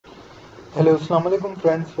Hello, Assalamu alaikum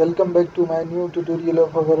friends. Welcome back to my new tutorial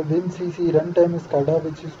of our WinCC Runtime SCADA,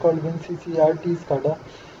 which is called WinCC RT SCADA.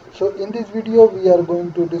 So in this video we are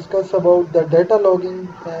going to discuss about the data logging,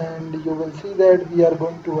 and you will see that we are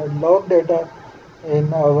going to log data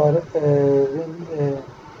in our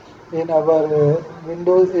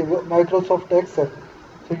Windows Microsoft Excel.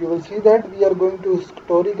 So you will see that we are going to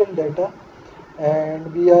historical data,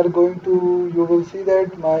 and we are going to you will see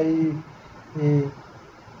that uh,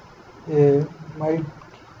 uh, my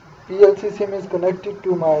PLC sim is connected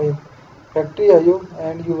to my factory IO,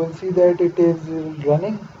 and you will see that it is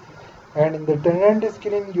running, and in the tenant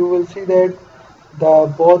screen you will see that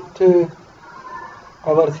the both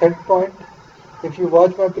our set point. If you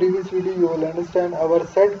watch my previous video you will understand our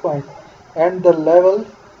set point and the level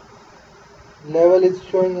is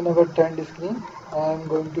showing in our tenant screen. I am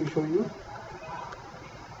going to show you.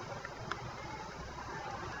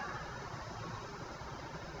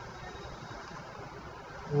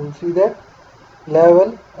 You will see that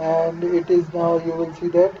level, and it is now you will see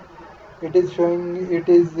that it is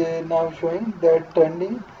now showing that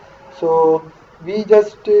trending. So we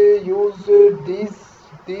just use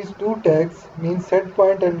these two tags, means set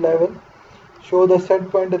point and level, show the set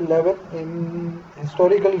point and level in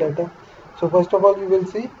historical data. So first of all you will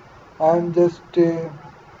see I am just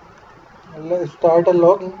start a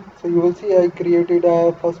logging. So you will see I created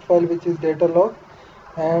a first file which is data log,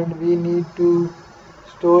 and we need to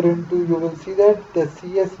store into, you will see that the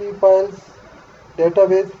CSV files,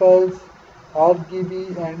 database files,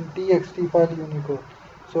 RGB and TXT file Unicode.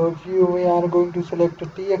 So if we are going to select a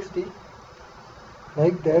TXT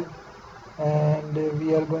like that, and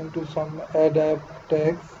we are going to some adapt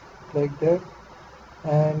tags like that,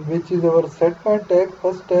 and which is our set point tag,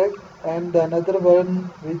 first tag, and the another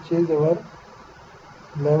one which is our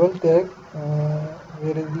level tag.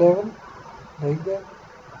 Where is level? Like that,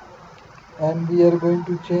 and we are going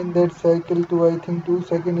to change that cycle to, I think, 2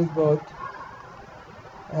 seconds is both,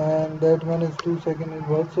 and that one is 2 seconds is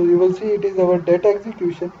both. So you will see it is our data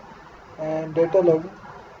execution and data logging,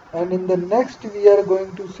 and in the next we are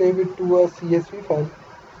going to save it to a CSV file.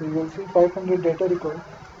 So you will see 500 data record,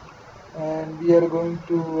 and we are going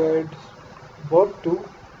to add both two.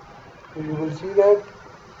 So you will see that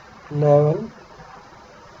level,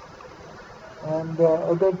 and the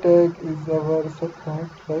other tag is our set point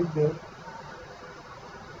right there.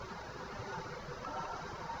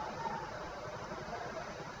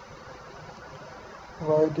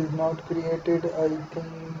 Why it is not created? I think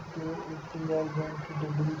if we are going to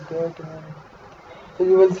delete that one. So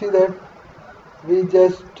you will see that we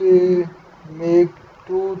just make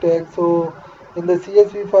two tags. So in the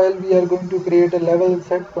CSV file we are going to create a level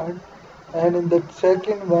set point, and in the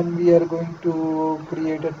second one we are going to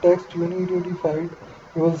create a text unit unified.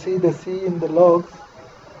 You will see the C in the logs,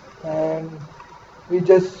 and we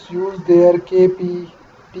just use their KP,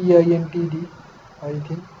 TI and TD, I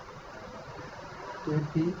think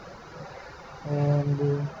KP, and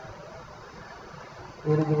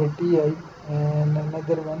where is our TI, and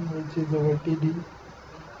another one which is our TD,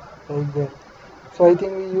 like that. So I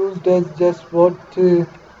think we used as just what in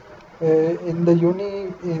the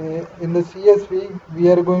in the CSV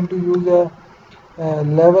we are going to use a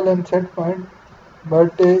level and set point,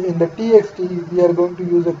 but in the TXT we are going to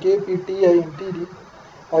use a KP, TI and TD.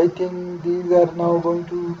 I think these are now going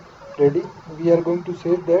to ready. We are going to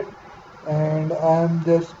save that, and I am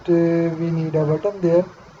just we need a button there,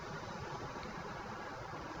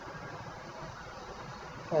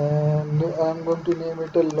 and I am going to name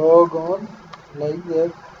it a log on, like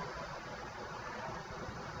that.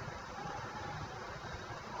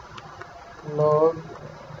 Log,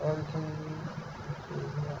 I think,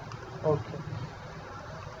 okay.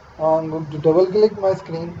 Now I'm going to double click my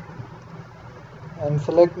screen and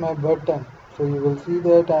select my button. So you will see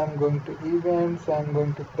that I'm going to events, I'm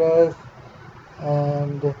going to press,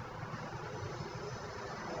 and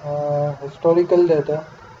historical data,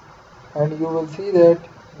 and you will see that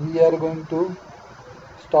we are going to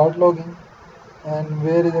start logging. And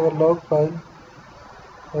where is our log file?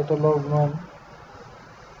 Data log 1,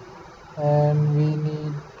 and we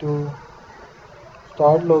need to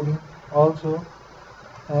start logging also,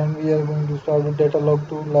 and we are going to start with data log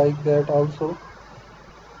 2 like that also,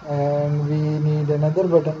 and we need another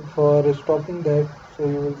button for stopping that. So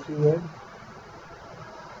you will see that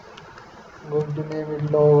I'm going to name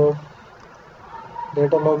it log of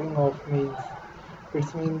data logging off, means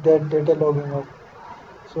it means that data logging off.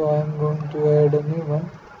 So I am going to add a new one,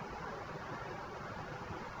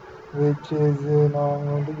 which is now I'm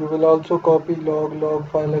going to, you will also copy log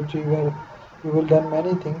file achiever. You will done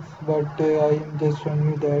many things, but I am just showing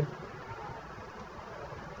you that.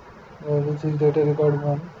 which is data record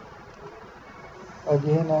 1.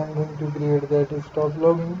 Again I am going to create that stop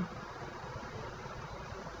logging,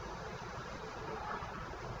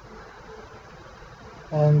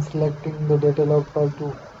 and selecting the data log file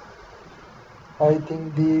 2. I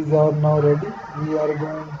think these are now ready. We are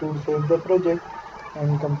going to save the project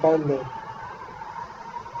and compile that.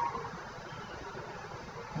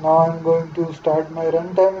 Now I am going to start my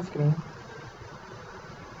runtime screen,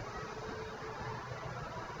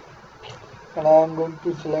 and I am going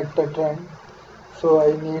to select a trend. So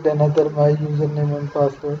I need another my username and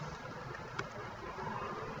password.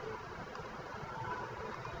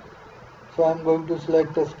 So I am going to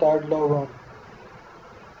select the start log on.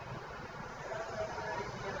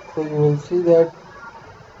 So you will see that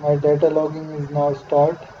my data logging is now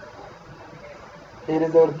start. Here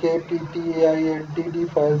is our KP, TI and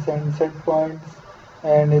TD files and set points,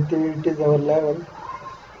 and it is our level.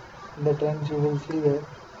 The trends you will see there.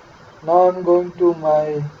 Now I'm going to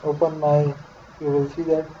open my, you will see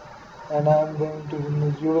that, and I'm going to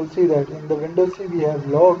Windows. You will see that in the Windows C we have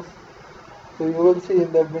logs. So you will see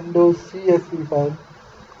in the Windows CSV file,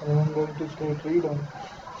 and I'm going to select read on.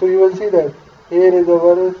 So you will see that here is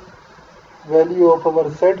our value of our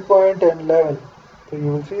set point and level. So you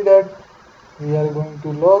will see that we are going to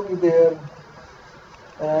log there,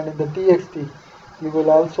 and in the TXT you will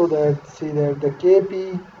also see that the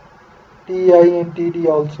KP, TI and TD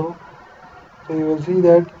also. So you will see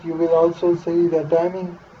that you will also see the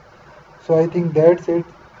timing. So I think that's it.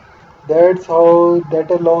 That's how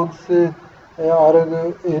data logs are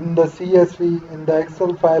in the CSV, in the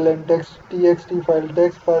Excel file and TXT file,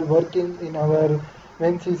 text file working in our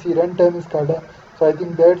WinCC runtime SCADA. So I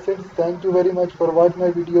think that's it. Thank you very much for watching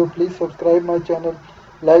my video. Please subscribe my channel,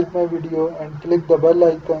 like my video and click the bell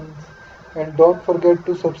icons. And don't forget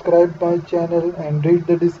to subscribe my channel and read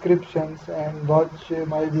the descriptions and watch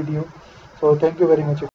my video. So thank you very much.